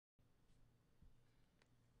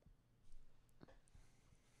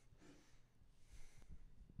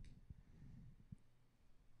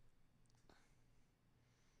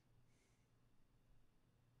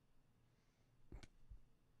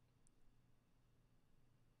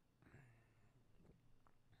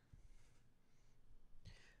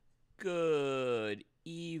Good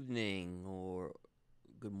evening or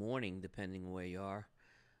good morning, depending where you are.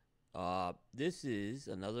 This is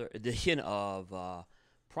another edition of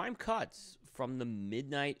Prime Cuts from the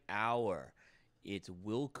Midnight Hour. It's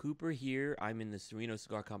Will Cooper here. I'm in the Sereno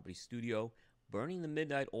Cigar Company studio, burning the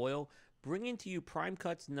midnight oil, bringing to you Prime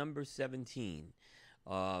Cuts number 17.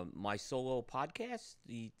 My solo podcast,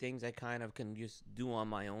 the things I kind of can just do on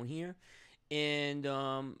my own here. And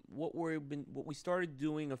what we started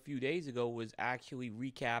doing a few days ago was actually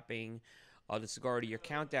recapping the Cigar to Your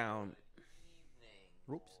Countdown.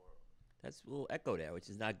 Oops, that's a little echo there, which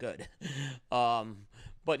is not good. um,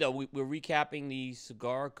 but no, we're recapping the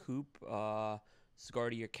Cigar Coop Cigar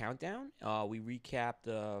to Your Countdown. We recapped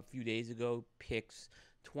a few days ago picks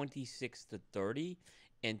 26 to 30,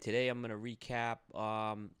 and today I'm going to recap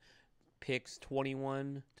picks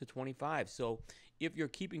 21 to 25. So if you're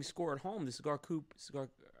keeping score at home, the Cigar Coop Cigar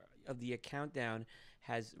of the Countdown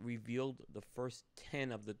has revealed the first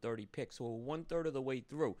 10 of the 30 picks. So we're 1/3 of the way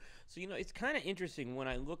through. So, it's kind of interesting when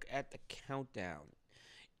I look at the countdown.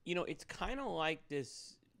 It's kind of like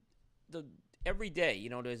this, every day,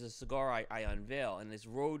 there's a cigar I unveil, and this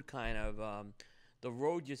road the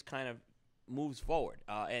road just kind of moves forward,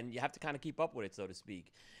 and you have to kind of keep up with it, so to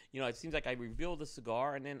speak. It seems like I reveal the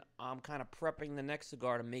cigar, and then I'm kind of prepping the next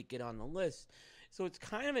cigar to make it on the list. So it's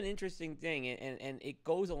kind of an interesting thing, and it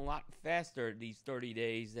goes a lot faster these 30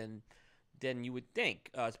 days than you would think,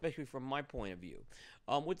 especially from my point of view.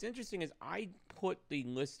 What's interesting is I put the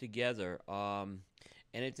list together, and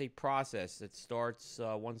it's a process that starts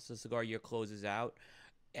once the cigar year closes out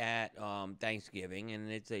at Thanksgiving,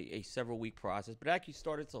 and it's a several-week process. But it actually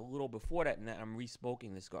started a little before that, and I'm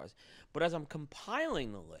resmoking the cigars. But as I'm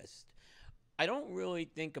compiling the list, I don't really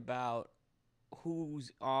think about who's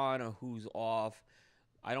on or who's off.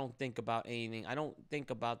 I don't think about anything. I don't think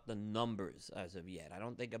about the numbers as of yet. I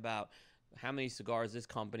don't think about how many cigars this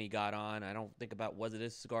company got on. I don't think about whether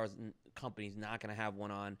this cigars company's not going to have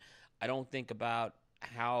one on. I don't think about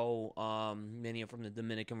how many are from the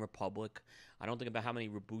Dominican Republic. I don't think about how many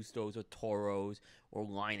Robustos or Toros or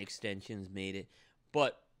line extensions made it.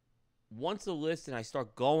 But once the list and I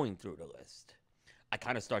start going through the list, I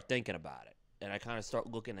kind of start thinking about it. And I kind of start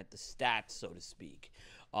looking at the stats, so to speak.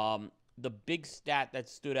 The big stat that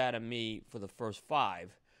stood out of me for the first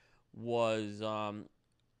five was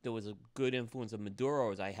there was a good influence of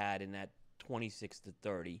Maduros I had in that 26 to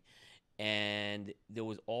 30. And there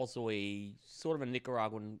was also a sort of a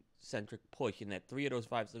Nicaraguan-centric push in that three of those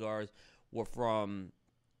five cigars were from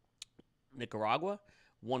Nicaragua,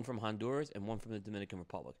 one from Honduras, and one from the Dominican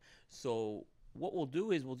Republic. So what we'll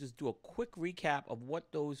do is we'll just do a quick recap of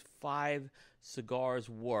what those five cigars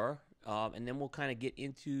were, and then we'll kind of get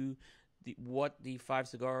into what the five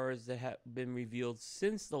cigars that have been revealed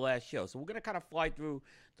since the last show. So we're going to kind of fly through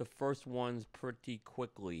the first ones pretty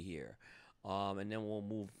quickly here, and then we'll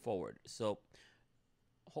move forward. So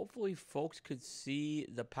hopefully folks could see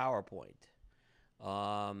the PowerPoint,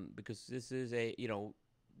 because this is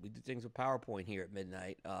we do things with PowerPoint here at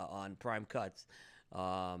midnight on Prime Cuts.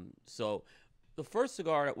 So the first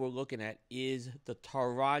cigar that we're looking at is the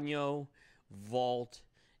Tarano Vault,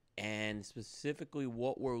 and specifically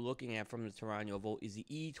what we're looking at from the Tarano Vault is the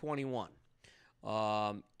E21.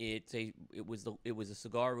 It was a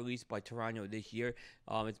cigar released by Tarano this year.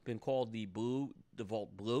 It's been called the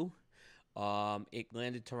Vault Blue. It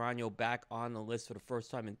landed Tarano back on the list for the first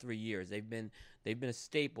time in 3 years. They've been a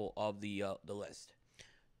staple of the list.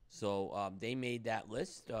 So they made that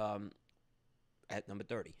list at number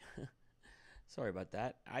 30. Sorry about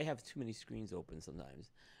that. I have too many screens open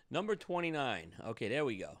sometimes. Number 29. Okay, there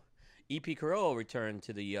we go. EP Carrillo returned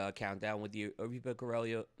to the countdown with the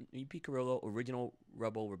EP Carrillo Original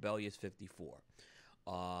Rebel Rebellious 54.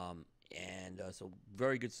 So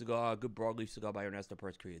very good cigar, good broadleaf cigar by Ernesto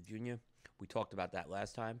Perez Carrillo Jr. We talked about that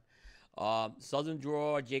last time. Southern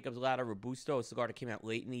Drawer, Jacob's Ladder Robusto, a cigar that came out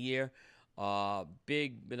late in the year. A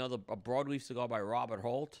broadleaf cigar by Robert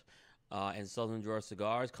Holt. And Southern Drawer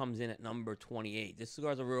Cigars comes in at number 28. This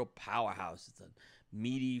cigar is a real powerhouse. It's a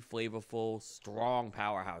meaty, flavorful, strong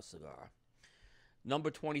powerhouse cigar.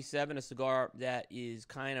 Number 27, a cigar that is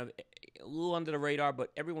kind of a little under the radar,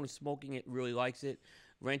 but everyone who's smoking it really likes it.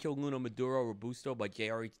 Rancho Luna Maduro Robusto by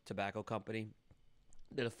JRE Tobacco Company.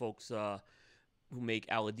 They're the folks who make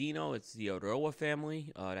Aladino. It's the Aroa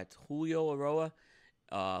family. That's Julio Aroa,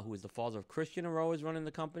 who is the father of Christian Aroa, is running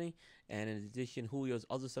the company. And in addition, Julio's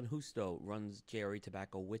other son, Justo, runs JRE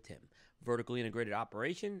Tobacco with him. Vertically integrated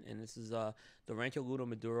operation, and this is the Rancho Luna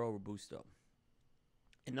Maduro Robusto.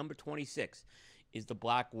 And number 26 is the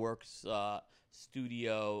Blackworks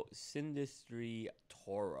Studio Sindustry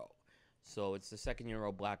Toro. So it's the second year in a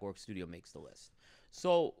row Blackwork Studio makes the list.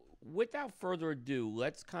 So without further ado,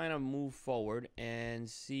 let's kind of move forward and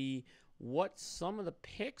see what some of the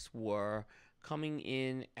picks were coming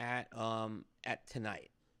in at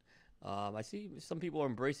tonight. I see some people are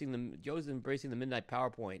embracing the Joe's embracing the midnight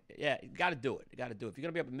PowerPoint. Yeah, you got to do it. You got to do it. If you're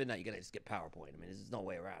gonna be up at midnight, you got to just get PowerPoint. I mean, there's no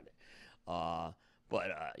way around it.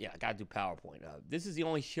 Yeah, I got to do PowerPoint. This is the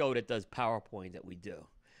only show that does PowerPoint that we do.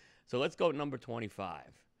 So let's go to number 25,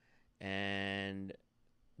 and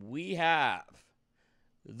we have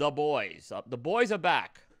the boys. The boys are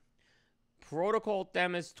back. Protocol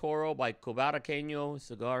Temis Toro by Cubaraqueño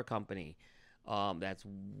Cigar Company. That's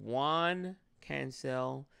Juan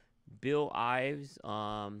Cancel, Bill Ives.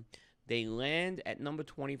 They land at number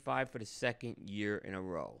 25 for the second year in a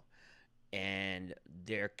row. And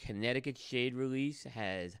their Connecticut Shade release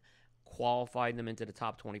has qualified them into the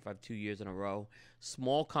top 25 2 years in a row.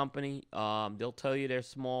 Small company. They'll tell you they're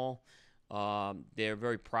small. They're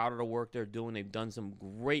very proud of the work they're doing. They've done some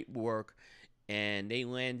great work. And they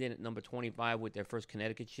land in at number 25 with their first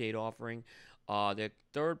Connecticut Shade offering. Their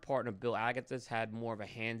third partner, Bill Agathis, had more of a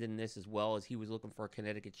hand in this as well, as he was looking for a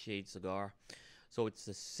Connecticut Shade cigar. So it's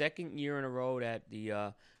the second year in a row that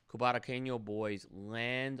the Cubaraqueño boys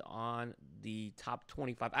land on the top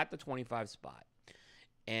 25, at the 25 spot.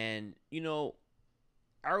 And, you know,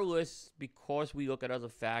 our list, because we look at other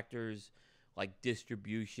factors like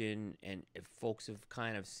distribution and if folks have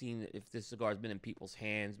kind of seen if this cigar has been in people's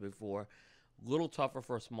hands before, a little tougher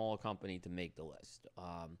for a smaller company to make the list.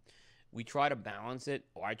 We try to balance it,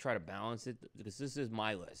 or I try to balance it, because this is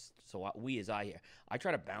my list. So I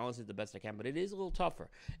try to balance it the best I can, but it is a little tougher.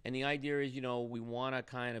 And the idea is, you know, we want to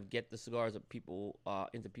kind of get the cigars that people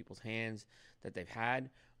into people's hands that they've had,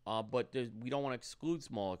 but we don't want to exclude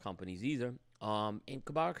smaller companies either. And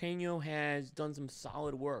Cubaraqueño has done some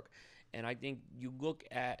solid work. And I think you look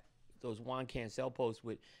at those Juan Cancel posts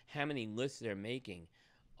with how many lists they're making.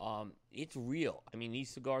 It's real. I mean, these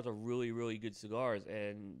cigars are really, really good cigars,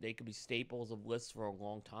 and they could be staples of lists for a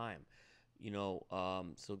long time. You know,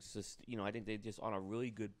 so it's just, you know, I think they're just on a really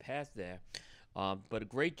good path there. But a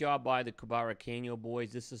great job by the Cubaraqueño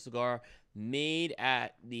boys. This is a cigar made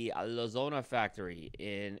at the La Zona factory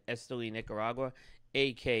in Esteli, Nicaragua,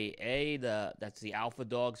 a.k.a. that's the Alpha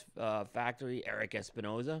Dogs factory, Eric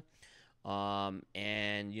Espinoza.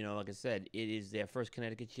 And, you know, like I said, it is their first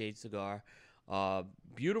Connecticut Shade cigar.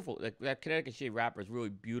 Beautiful. That Connecticut Shade wrapper is really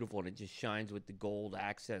beautiful, and it just shines with the gold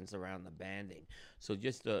accents around the banding. So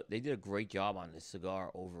they did a great job on this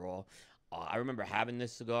cigar overall. I remember having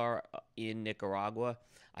this cigar in Nicaragua.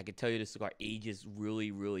 I can tell you this cigar ages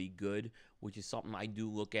really, really good, which is something I do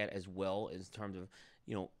look at as well in terms of,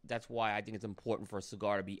 you know, that's why I think it's important for a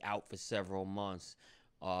cigar to be out for several months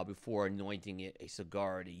before anointing it a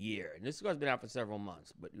cigar of the year. And this cigar's been out for several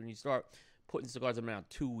months, but when you start putting cigars in around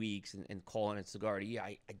 2 weeks and calling it cigar of the year,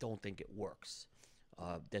 I don't think it works.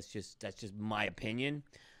 That's just my opinion.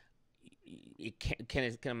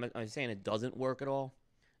 Am I saying it doesn't work at all?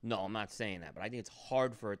 No, I'm not saying that, but I think it's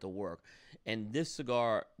hard for it to work. And this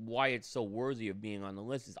cigar, why it's so worthy of being on the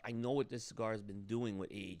list is I know what this cigar has been doing with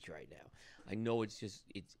age right now. I know it's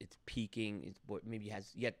peaking. Maybe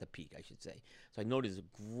has yet to peak, I should say. So I know there's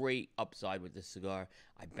a great upside with this cigar.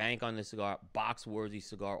 I bank on this cigar, box-worthy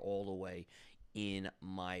cigar all the way in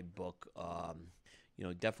my book. You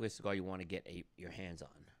know, definitely a cigar you want to get your hands on.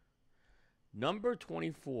 Number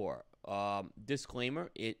 24. Disclaimer: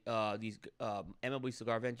 these MLB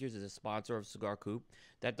Cigar Ventures is a sponsor of Cigar Coop.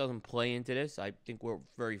 That doesn't play into this. I think we're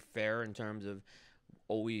very fair in terms of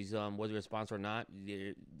always whether a sponsor or not.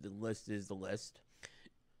 The list is the list.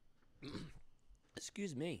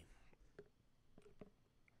 Excuse me.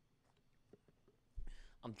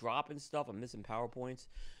 I'm dropping stuff. I'm missing PowerPoints.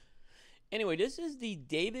 Anyway, this is the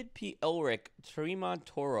David P. Elric Tremont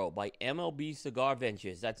Toro by MLB Cigar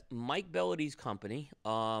Ventures. That's Mike Bellity's company.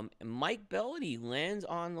 Mike Bellity lands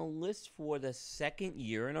on the list for the second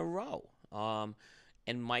year in a row.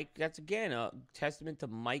 And Mike, that's again a testament to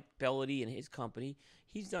Mike Bellity and his company.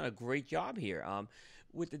 He's done a great job here.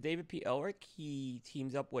 With the David P. Elric, he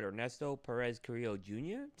teams up with Ernesto Perez Carrillo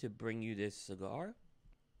Jr. to bring you this cigar.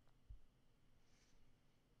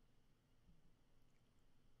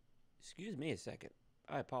 Excuse me a second.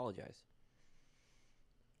 I apologize.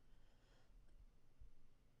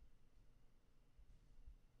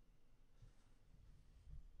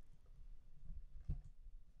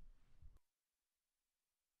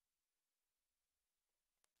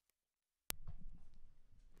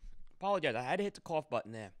 Apologize. I had to hit the cough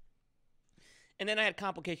button there. And then I had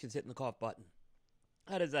complications hitting the cough button.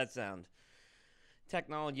 How does that sound?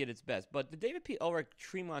 technology at its best. But the David P. Ulrich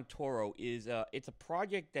Tremont Toro is it's a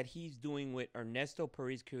project that he's doing with Ernesto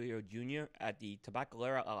Perez Carrillo Jr. at the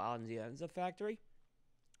Tabacalera Alianza factory.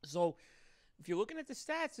 So if you're looking at the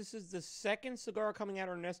stats, this is the second cigar coming out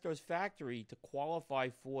of Ernesto's factory to qualify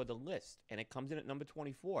for the list, and it comes in at number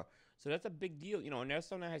 24. So that's a big deal. You know,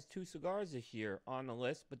 Ernesto now has 2 cigars this year on the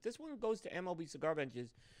list, but this one goes to MLB Cigar Benches,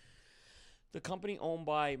 the company owned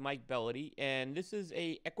by Mike Bellady, and this is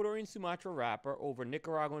a Ecuadorian Sumatra wrapper over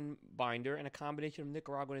Nicaraguan binder and a combination of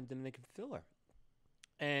Nicaraguan and Dominican filler.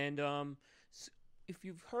 And if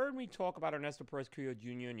you've heard me talk about Ernesto Perez Carrillo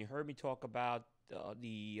Jr. and you heard me talk about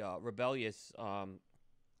the Rebellious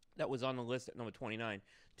that was on the list at number 29,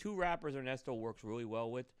 2 wrappers Ernesto works really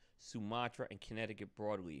well with, Sumatra and Connecticut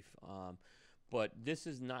Broadleaf. But this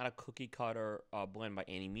is not a cookie cutter blend by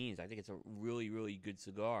any means. I think it's a really, really good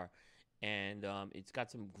cigar. And it's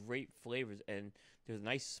got some great flavors, and there's a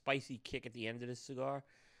nice spicy kick at the end of this cigar,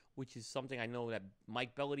 which is something I know that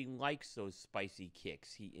Mike Bellady likes, those spicy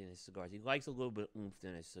kicks in his cigars. He likes a little bit of oomph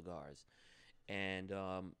in his cigars. And,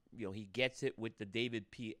 you know, he gets it with the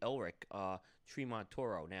David P. Ulrich Tremont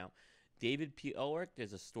Toro. Now, David P. Ulrich,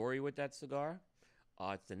 there's a story with that cigar.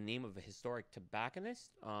 It's the name of a historic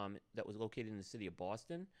tobacconist that was located in the city of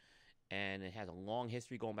Boston. And it has a long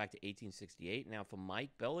history going back to 1868. Now, for Mike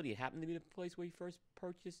Bellady, it happened to be the place where he first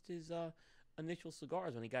purchased his initial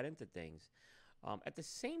cigars when he got into things. At the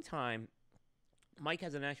same time, Mike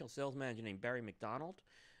has a national sales manager named Barry McDonald,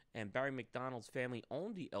 and Barry McDonald's family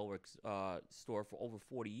owned the Ulrich store for over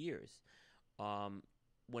 40 years.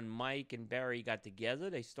 When Mike and Barry got together,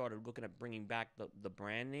 they started looking at bringing back the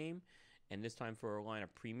brand name, and this time for a line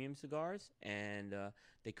of premium cigars, and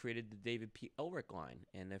they created the David P. Ulrich line,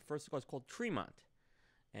 and their first cigar is called Tremont,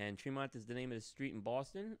 and Tremont is the name of the street in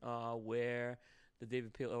Boston where the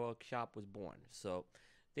David P. Ulrich shop was born. So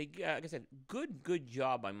they, like I said, good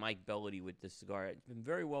job by Mike Bellady with this cigar. It's been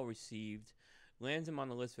very well received. Lands him on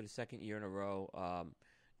the list for the 2nd year in a row.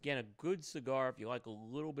 Again, a good cigar if you like a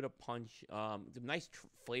little bit of punch. Some nice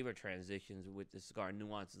flavor transitions with the cigar,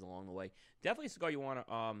 nuances along the way. Definitely a cigar you want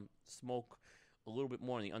to smoke a little bit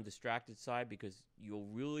more on the undistracted side, because you'll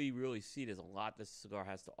really, really see there's a lot this cigar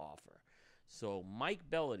has to offer. So Mike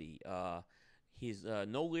Bellady, he's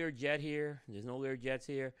no Learjet here. There's no Learjets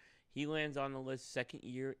here. He lands on the list 2nd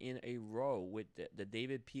year in a row with the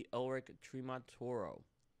David P. Ulrich Tremont Toro.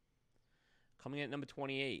 Coming in at number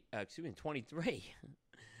 23.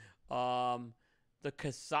 The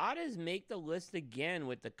Casadas make the list again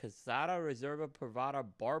with the Casada Reserva Privada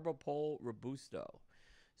Barbapol Robusto.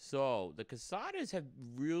 So the Casadas have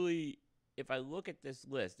really, if I look at this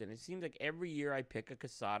list, and it seems like every year I pick a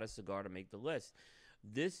Casada cigar to make the list,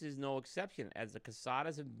 this is no exception, as the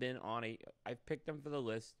Casadas have been on I've picked them for the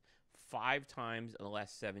list 5 times in the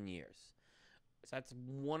last 7 years. So that's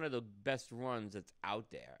one of the best runs that's out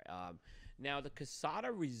there. Now, the Casada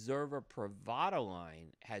Reserva Privada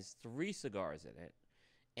line has 3 cigars in it,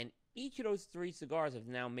 and each of those 3 cigars have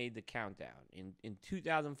now made the countdown. In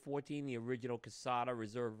 2014, the original Casada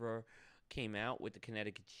Reserva came out with the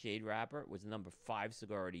Connecticut Shade Wrapper. It was number 5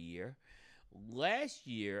 cigar of the year. Last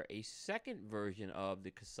year, a second version of the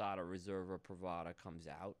Casada Reserva Privada comes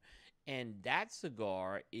out, and that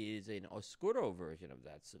cigar is an Oscuro version of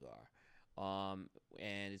that cigar.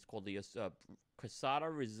 And it's called the Casada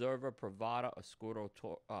Reserva Privada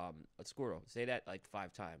Oscuro. Say that like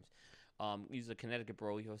 5 times. Use a Connecticut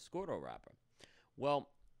Broly Oscuro wrapper. Well,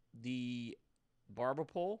 the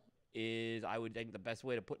Barbapol is, I would think, the best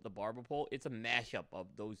way to put the Barbapol. It's a mashup of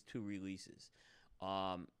those 2 releases.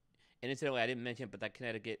 And incidentally, I didn't mention it, but that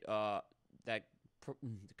Connecticut, that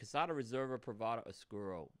Casada Reserva Privada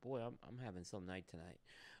Oscuro. Boy, I'm having some night tonight.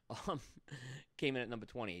 Came in at number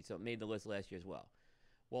 28, so it made the list last year as well.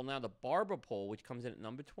 Well, now the Barbapol, which comes in at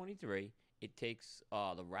number 23, it takes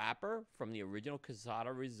the wrapper from the original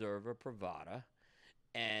Casada Reserva Privada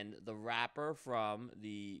and the wrapper from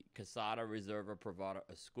the Casada Reserva Privada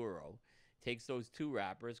Oscuro, takes those 2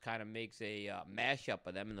 wrappers, kind of makes a mashup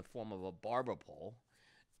of them in the form of a Barbapol,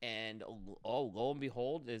 and lo and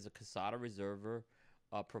behold, there's a Casada Reserva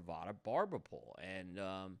Privada Barbapol. And,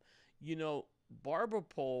 you know,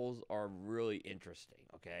 Barbapols are really interesting,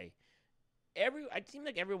 okay? It seems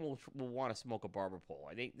like everyone will want to smoke a Barbapol.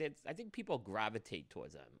 I think people gravitate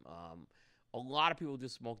towards them. A lot of people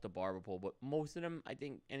just smoke the Barbapol, but most of them, I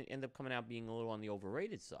think, end up coming out being a little on the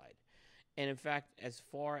overrated side. And in fact, as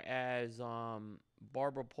far as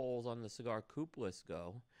Barbapols on the Cigar Coop list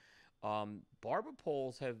go,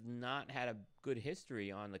 Barbapols have not had a good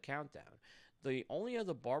history on the countdown. The only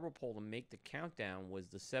other Barbapol to make the countdown was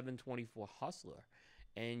the 724 Hustler.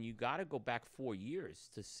 and you got to go back 4 years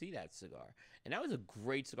to see that cigar. And that was a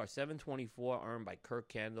great cigar, 724, earned by Kirk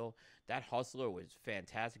Kendall. That Hustler was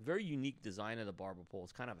fantastic. Very unique design of the barber pole.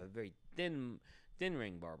 It's kind of a very thin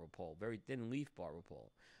ring barber pole, very thin leaf barber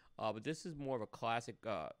pole. But this is more of a classic,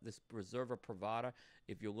 this Reserva Privada.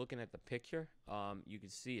 If you're looking at the picture, you can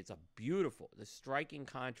see it's a beautiful, the striking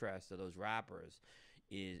contrast of those wrappers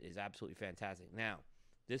is absolutely fantastic. Now,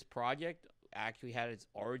 this project actually had its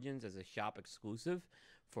origins as a shop exclusive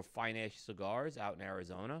for Fine Ash Cigars out in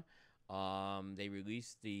Arizona. They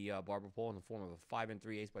released the barber pole in the form of a 5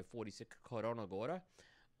 3/8 by 46 Corona Gorda.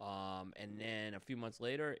 And then a few months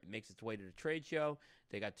later, it makes its way to the trade show.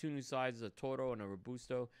 They got two new sizes, a Toro and a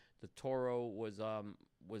Robusto. The Toro was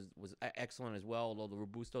excellent as well, although the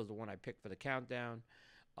Robusto is the one I picked for the countdown,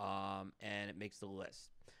 and it makes the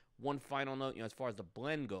list. One final note, as far as the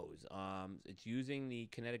blend goes, it's using the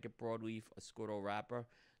Connecticut Broadleaf Escudo wrapper,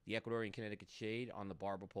 the Ecuadorian Connecticut Shade on the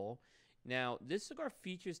barber pole. Now, this cigar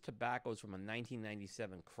features tobaccos from a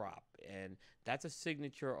 1997 crop, and that's a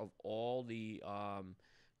signature of all the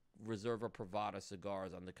Reserva Privada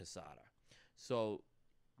cigars on the Casada. So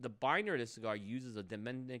the binder of this cigar uses a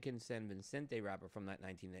Dominican San Vicente wrapper from that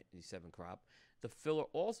 1997 crop. The filler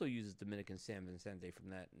also uses Dominican San Vicente from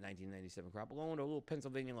that 1997 crop, along with a little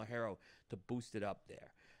Pennsylvania Lajero to boost it up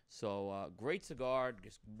there. So great cigar,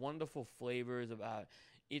 just wonderful flavors.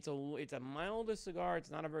 It's a milder cigar. It's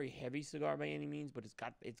not a very heavy cigar by any means, but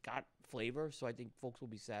it's got flavor. So I think folks will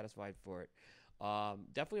be satisfied for it.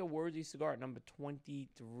 Definitely a worthy cigar at number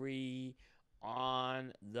 23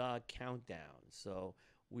 on the countdown. So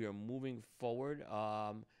we are moving forward.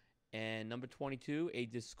 And number 22, a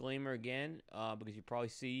disclaimer again, because you probably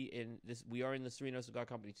see in this, we are in the Sereno Cigar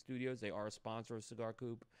Company studios. They are a sponsor of Cigar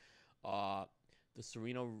Coop. The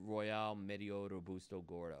Sereno Royale Medio Robusto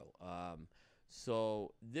Gordo.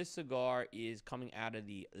 So this cigar is coming out of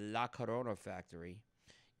the La Corona factory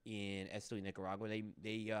in Esteli, Nicaragua. They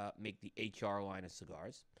make the HR line of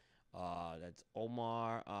cigars. That's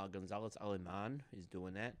Omar Gonzalez Aleman is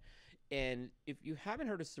doing that. And if you haven't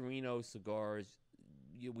heard of Sereno Cigars,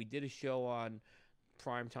 we did a show on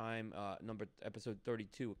Primetime, episode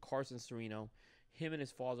 32 with Carson Sereno. Him and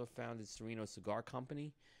his father founded Sereno Cigar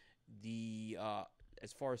Company.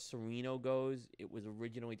 As far as Sereno goes, it was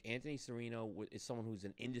originally Anthony Sereno is someone who's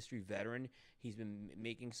an industry veteran. He's been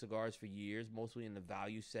making cigars for years, mostly in the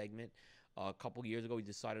value segment. A couple years ago, he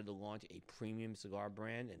decided to launch a premium cigar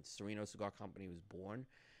brand, and Sereno Cigar Company was born.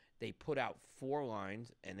 They put out 4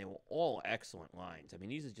 lines, and they were all excellent lines. I mean,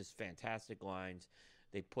 these are just fantastic lines.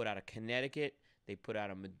 They put out a Connecticut. They put out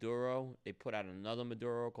a Maduro. They put out another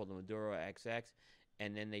Maduro called the Maduro XX,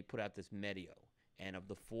 and then they put out this Medio. And of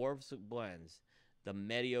the 4 blends, the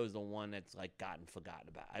Medio is the one that's like gotten forgotten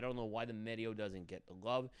about. I don't know why the Medio doesn't get the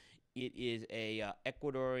love. It is a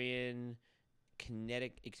Ecuadorian an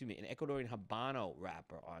Ecuadorian Habano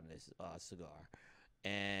wrapper on this cigar,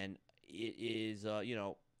 and it is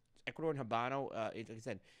Ecuadorian Habano. Like I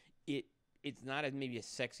said, it's not as maybe as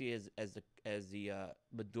sexy as the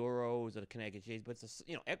Maduros or the Connecticut Shades, but it's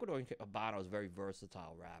Ecuadorian Habano is a very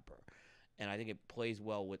versatile wrapper, and I think it plays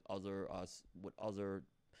well with other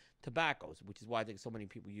tobaccos, which is why I think so many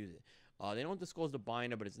people use it. They don't disclose the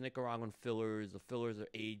binder, but it's Nicaraguan fillers. The fillers are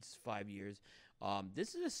aged 5 years.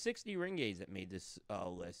 This is a 60 ring gauge that made this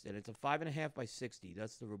list, and it's a 5.5 by 60.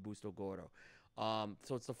 That's the Robusto Gordo.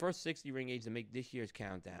 So it's the first 60 ring gauge to make this year's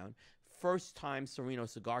countdown. First time Sereno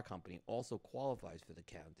Cigar Company also qualifies for the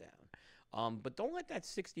countdown. But don't let that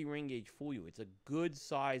 60 ring gauge fool you. It's a good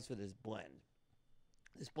size for this blend.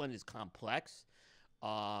 This blend is complex.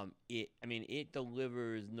 It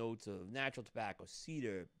delivers notes of natural tobacco,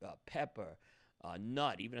 cedar, pepper,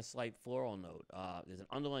 nut, even a slight floral note. There's an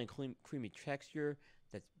underlying creamy texture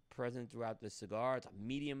that's present throughout the cigar. It's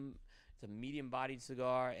a medium-bodied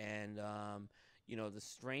cigar, and the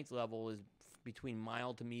strength level is between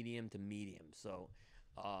mild to medium to medium. So,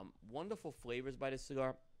 wonderful flavors by this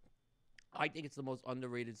cigar. I think it's the most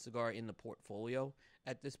underrated cigar in the portfolio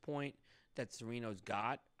at this point that Sereno's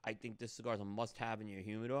got. I think this cigar is a must-have in your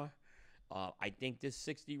humidor. I think this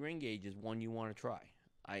 60 ring gauge is one you want to try.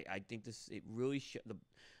 I think this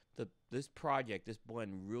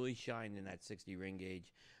blend really shined in that 60 ring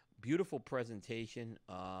gauge. Beautiful presentation.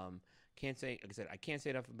 Can't say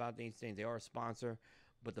enough about these things. They are a sponsor,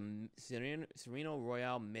 but the Sereno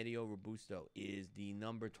Royale Medio Robusto is the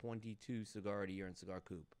number 22 cigar of the year in Cigar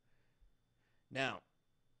Coop. Now,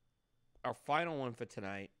 our final one for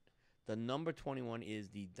tonight, the number 21 is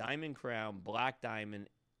the Diamond Crown Black Diamond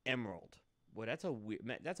Emerald. Well, that's a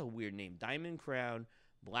weird name. Diamond Crown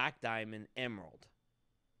Black Diamond Emerald.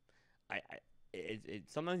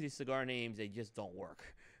 sometimes these cigar names they just don't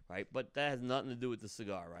work, right? But that has nothing to do with the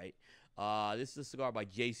cigar, right? This is a cigar by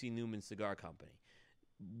J.C. Newman Cigar Company.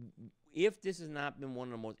 If this has not been one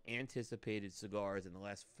of the most anticipated cigars in the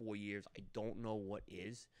last 4 years, I don't know what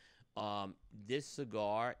is. This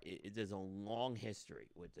cigar, there's a long history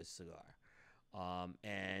with this cigar.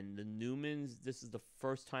 And the Newmans, this is the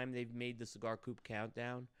first time they've made the Cigar Coop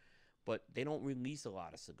Countdown, but they don't release a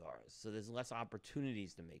lot of cigars, so there's less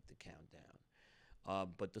opportunities to make the countdown.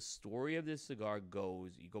 But the story of this cigar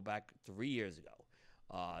goes, you go back 3 years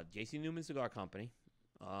ago. J.C. Newman Cigar Company,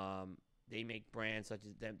 they make brands such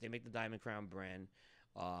as, they make the Diamond Crown brand,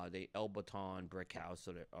 they El Baton Brick House,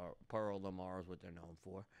 so Pearl Lamar is what they're known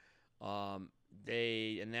for.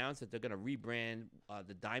 They announced that they're going to rebrand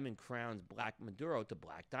the Diamond Crown's Black Maduro to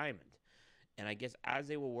Black Diamond. And I guess as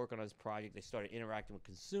they were working on this project, they started interacting with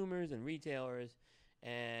consumers and retailers.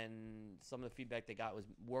 And some of the feedback they got was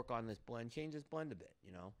work on this blend, change this blend a bit,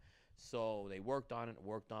 you know. So they worked on it.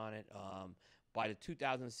 By the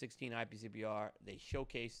 2016 IPCPR, they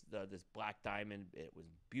showcased this Black Diamond. It was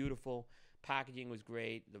beautiful. Packaging was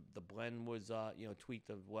great. The blend was tweaked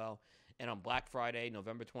as well. And on Black Friday,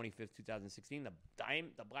 November 25th, 2016,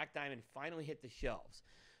 the Black Diamond finally hit the shelves.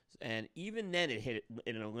 And even then, it hit it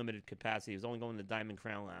in a limited capacity. It was only going to Diamond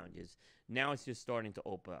Crown lounges. Now it's just starting to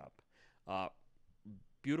open up.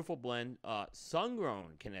 Beautiful blend.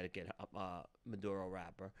 Sun-grown Connecticut Maduro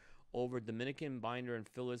wrapper over Dominican binder and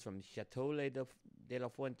fillers from Chateau de la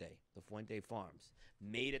Fuente, the Fuente Farms.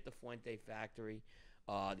 Made at the Fuente factory.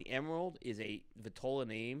 The Emerald is a Vitola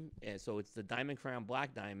name, so it's the Diamond Crown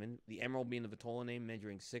Black Diamond. The Emerald being the Vitola name,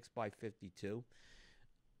 measuring 6 by 52.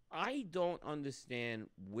 I don't understand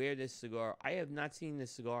where this cigar. I have not seen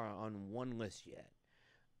this cigar on one list yet,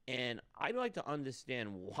 and I'd like to understand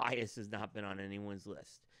why this has not been on anyone's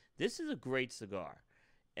list. This is a great cigar,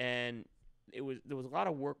 and there was a lot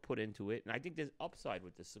of work put into it, and I think there's upside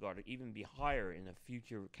with this cigar to even be higher in a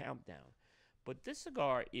future countdown. But this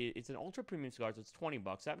cigar, it's an ultra premium cigar, so it's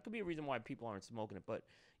 $20. That could be a reason why people aren't smoking it. But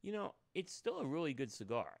it's still a really good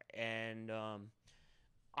cigar, and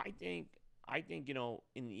I think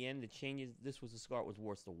in the end, the changes. This was a cigar that was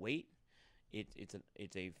worth the wait. It's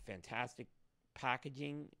a fantastic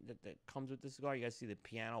packaging that comes with the cigar. You guys see the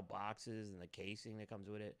piano boxes and the casing that comes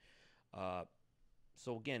with it.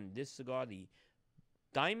 So again, this cigar, the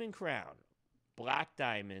Diamond Crown Black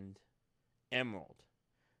Diamond Emerald,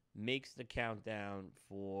 makes the countdown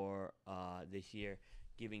for this year,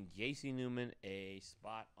 giving J.C. Newman a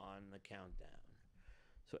spot on the countdown.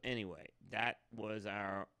 So anyway, that was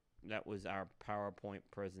our PowerPoint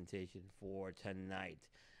presentation for tonight.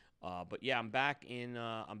 But yeah, I'm back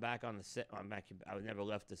on the set. I never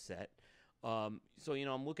left the set. So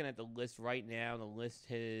I'm looking at the list right now. The list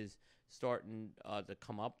is starting to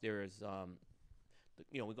come up. There's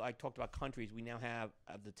I talked about countries. We now have,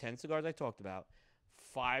 of the 10 cigars I talked about,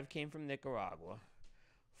 5 came from Nicaragua,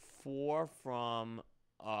 4 from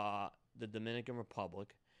the Dominican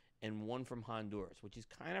Republic, and 1 from Honduras, which is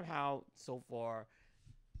kind of how so far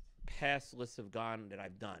past lists have gone that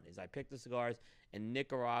I've done. Is I pick the cigars, and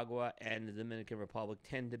Nicaragua and the Dominican Republic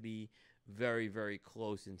tend to be very, very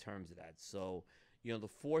close in terms of that. So, the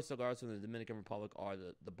 4 cigars from the Dominican Republic are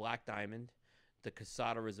the Black Diamond, the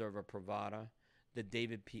Casada Reserva Privada, the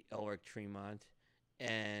David P. Elric Tremont,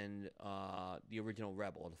 and the original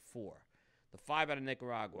Rebel, the 4. The 5 out of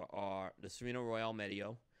Nicaragua are the Sereno Royale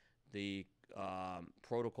Medio, the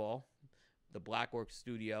Protocol, the Blackwork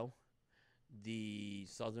Studio, the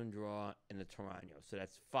Southern Draw, and the Tarano. So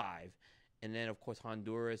that's 5. And then, of course,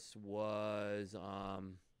 Honduras was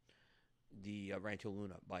the Rancho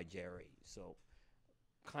Luna by Jerry. So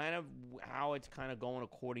kind of how it's kind of going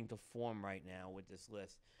according to form right now with this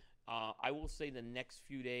list. I will say the next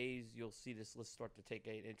few days you'll see this list start to take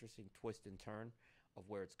an interesting twist and turn of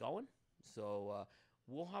where it's going. So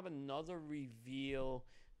we'll have another reveal.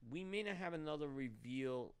 We may not have another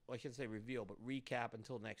reveal, I shouldn't say reveal, but recap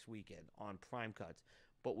until next weekend on Prime Cuts.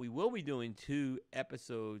 But we will be doing 2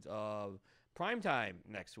 episodes of Primetime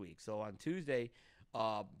next week. So on Tuesday,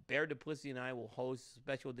 Bear Duplessis and I will host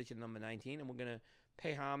special edition number 19, and we're going to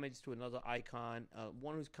pay homage to another icon,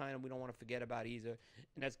 one who's kind of we don't want to forget about either,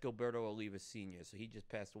 and that's Gilberto Oliva Sr. So he just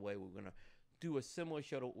passed away. We're going to do a similar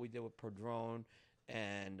show to what we did with Padron,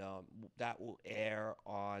 and that will air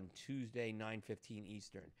on Tuesday, 9:15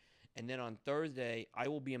 Eastern. And then on Thursday, I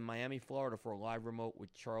will be in Miami, Florida for a live remote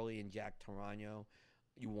with Charlie and Jack Tarano.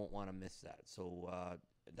 You won't want to miss that. So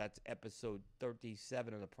that's episode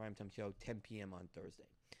 37 of the Primetime Show, 10 p.m. on Thursday.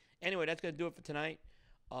 Anyway, that's going to do it for tonight.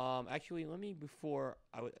 Actually, let me, before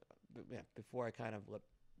I kind of let,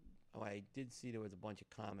 I did see there was a bunch of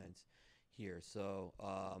comments here. So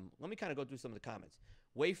let me kind of go through some of the comments.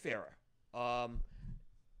 Wayfarer.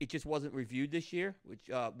 It just wasn't reviewed this year,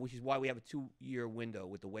 which is why we have a 2-year window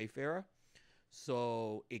with the Wayfarer.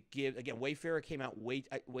 So it gives, again, Wayfarer came out way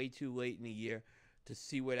too late in the year to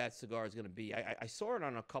see where that cigar is going to be. I saw it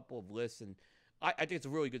on a couple of lists, and I think it's a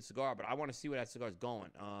really good cigar, but I want to see where that cigar is going.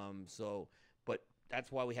 But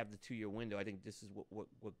that's why we have the 2-year window. I think this is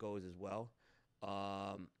what goes as well.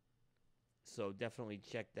 So definitely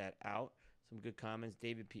check that out. Some good comments.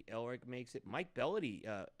 David P. Elric makes it. Mike Bellady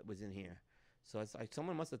was in here. So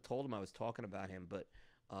someone must have told him I was talking about him. But,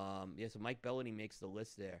 yeah, so Mike Bellady makes the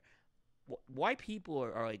list there. Why people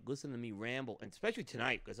are like, listening to me ramble, and especially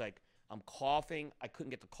tonight, because, like, I'm coughing. I couldn't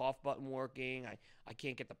get the cough button working. I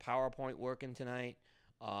can't get the PowerPoint working tonight.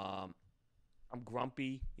 I'm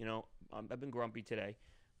grumpy. I've been grumpy today.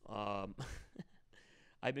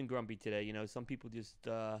 I've been grumpy today. Some people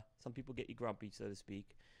some people get you grumpy, so to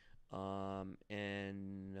speak.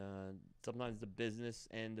 And sometimes the business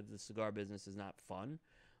end of the cigar business is not fun,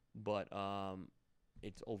 but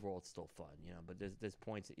it's still fun, But there's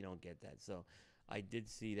points that you don't get that. So I did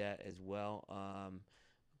see that as well.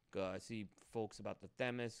 I see folks about the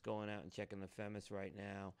Themis, going out and checking the Themis right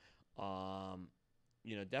now.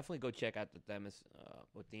 Definitely go check out the Themis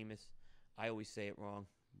or Themis. I always say it wrong,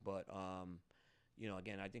 but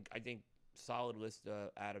again, I think solid list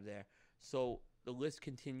out of there. So the list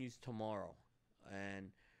continues tomorrow, and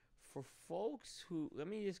for folks who, let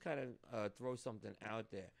me just kind of throw something out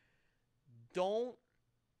there. Don't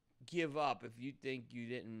give up if you think you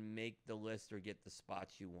didn't make the list or get the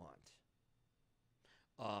spots you want.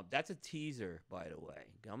 That's a teaser, by the way.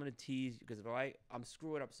 I'm going to tease, because if I'm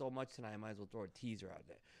screwing up so much tonight, I might as well throw a teaser out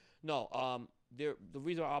there. No, the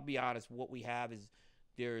reason, I'll be honest, what we have is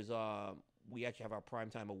we actually have our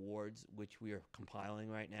Primetime Awards, which we are compiling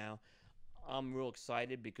right now. I'm real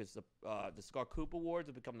excited because the Cigar Coop Awards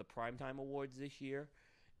have become the Primetime Awards this year,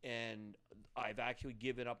 and I've actually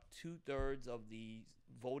given up 2/3 of the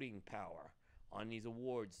voting power on these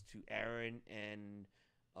awards to Aaron and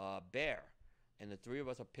Bear. And the three of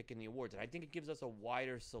us are picking the awards. And I think it gives us a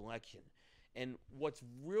wider selection. And what's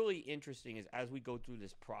really interesting is, as we go through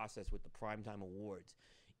this process with the Primetime Awards,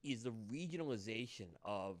 is the regionalization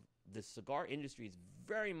of the cigar industry. Is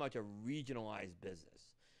very much a regionalized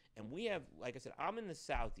business. And we have, like I said, I'm in the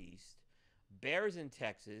Southeast, Bear's in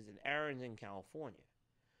Texas, and Aaron's in California.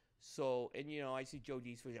 So, and I see Joe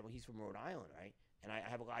Deese, for example, he's from Rhode Island, right? And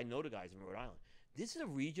I know the guys in Rhode Island. This is a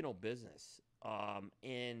regional business.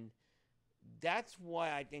 And that's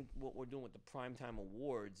why I think what we're doing with the Primetime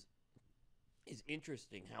Awards is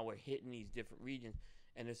interesting, how we're hitting these different regions.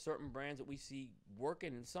 And there's certain brands that we see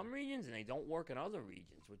working in some regions and they don't work in other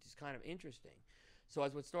regions, which is kind of interesting. So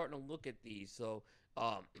as we're starting to look at these,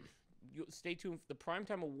 stay tuned. The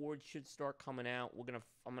Primetime Awards should start coming out.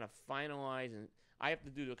 I'm gonna finalize, and I have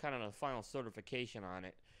to do the final certification on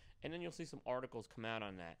it. And then you'll see some articles come out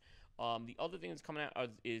on that. The other thing that's coming out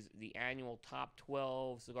is the annual Top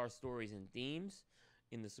 12 Cigar Stories and Themes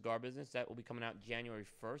in the cigar business. That will be coming out January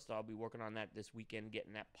 1st. I'll be working on that this weekend,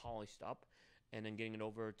 getting that polished up, and then getting it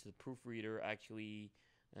over to the proofreader, actually.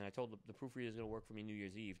 And I told the proofreader is going to work for me New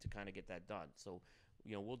Year's Eve to kind of get that done. So,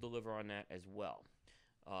 we'll deliver on that as well.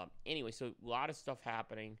 Anyway, so a lot of stuff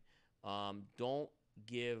happening. Don't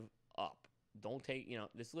give up. Don't take,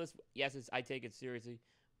 this list, yes, I take it seriously,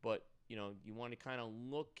 but you want to kind of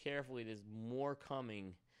look carefully. There's more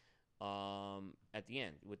coming at the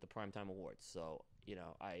end with the Primetime Awards. So,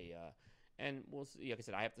 and we'll see. Like I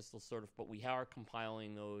said, I have to still certify, but we are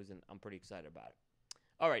compiling those, and I'm pretty excited about it.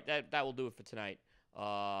 All right, that will do it for tonight.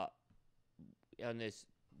 On this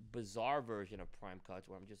bizarre version of Prime Cuts,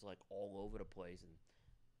 where I'm just like all over the place and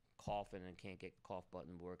coughing and can't get cough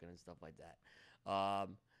button working and stuff like that.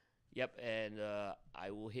 Yep, and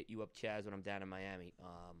I will hit you up, Chaz, when I'm down in Miami.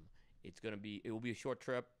 It will be a short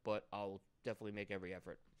trip, but I'll definitely make every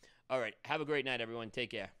effort. All right, have a great night, everyone.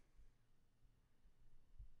 Take care.